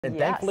And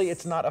Yes. thankfully,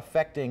 it's not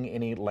affecting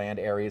any land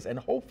areas and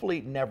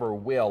hopefully never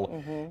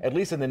will. At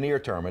least in the near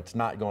term, it's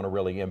not going to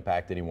really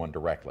impact anyone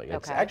directly.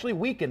 It's Okay. actually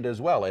weakened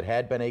as well. It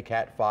had been a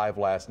Cat 5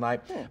 last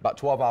night. About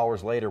 12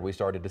 hours later, we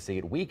started to see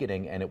it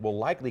weakening, and it will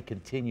likely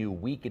continue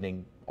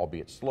weakening,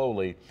 albeit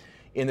slowly,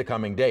 in the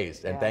coming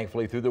days. And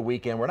thankfully, through the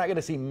weekend, we're not going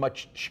to see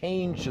much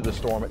change to the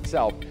storm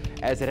itself,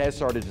 as it has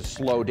started to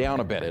slow down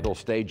a bit. It'll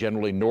stay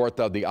generally north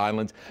of the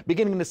islands,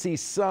 beginning to see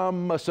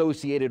some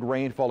associated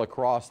rainfall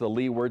across the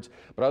leewards,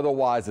 but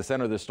otherwise the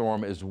center of the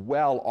storm is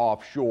well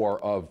offshore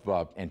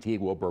of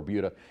Antigua,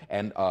 Bermuda,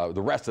 and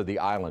the rest of the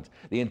islands.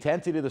 The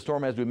intensity of the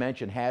storm, as we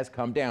mentioned, has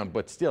come down,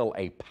 but still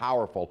a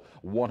powerful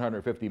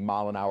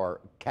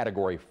 150-mile-an-hour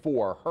Category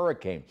 4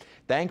 hurricane.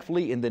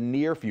 Thankfully, in the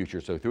near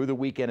future, so through the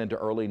weekend into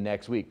early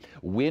next week,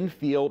 wind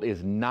field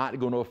is not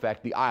going to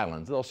affect the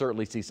islands. They'll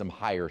certainly see some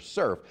higher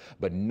surf,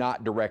 but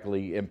not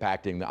directly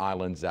impacting the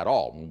islands at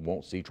all. We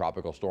won't see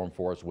tropical storm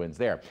force winds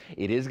there.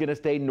 It is going to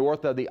stay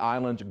north of the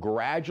islands,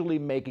 gradually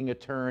making a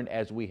turn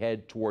as we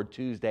head toward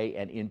Tuesday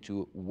and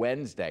into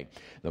Wednesday.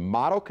 The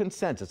model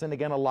consensus, and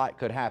again, a lot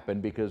could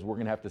happen because we're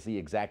going to have to see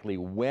exactly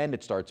when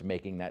it starts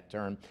making that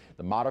turn.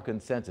 The model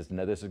consensus,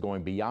 now this is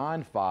going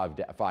beyond 5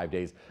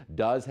 days,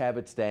 does have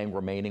it staying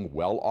remaining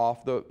well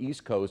off the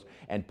East Coast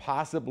and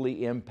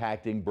possibly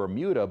impacting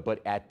Bermuda,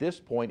 but at this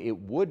point it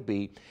would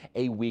be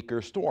a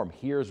weaker storm.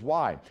 Here's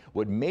why.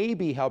 What may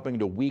be helping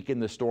to weaken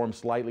the storm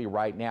slightly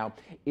right now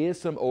is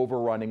some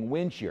overrunning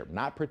wind shear.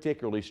 Not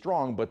particularly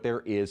strong, but there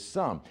is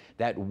some.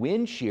 That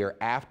wind shear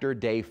after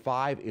day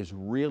 5 is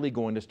really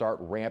going to start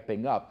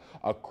ramping up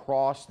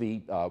across the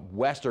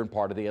western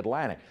part of the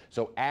Atlantic.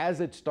 So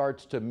as it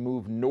starts to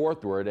move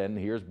northward, and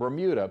here's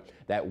Bermuda,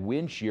 that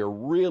wind shear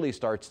really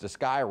starts to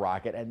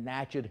skyrocket, and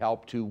that should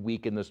help to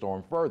weaken the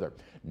storm further.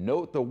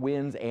 Note the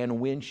winds and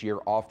wind shear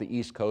off the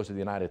east coast of the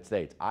United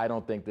States. I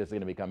don't think this is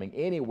going to be coming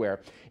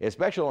anywhere,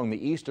 especially along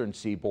the eastern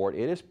seaboard.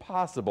 It is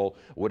possible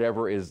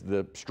whatever is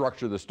the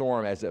structure of the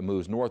storm as it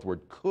moves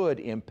northward could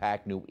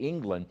impact New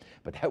England,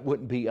 but that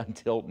wouldn't be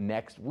until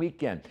next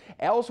weekend.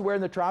 Elsewhere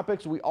in the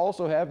tropics, we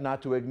also have,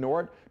 not to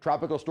ignore it,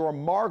 Tropical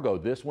Storm Margot.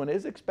 This one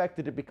is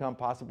expected to become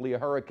possibly a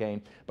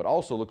hurricane, but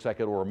also looks like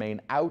it will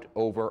remain out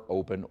over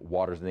open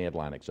waters in the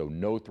Atlantic, so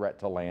no threat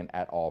to land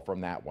at all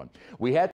from that one. We had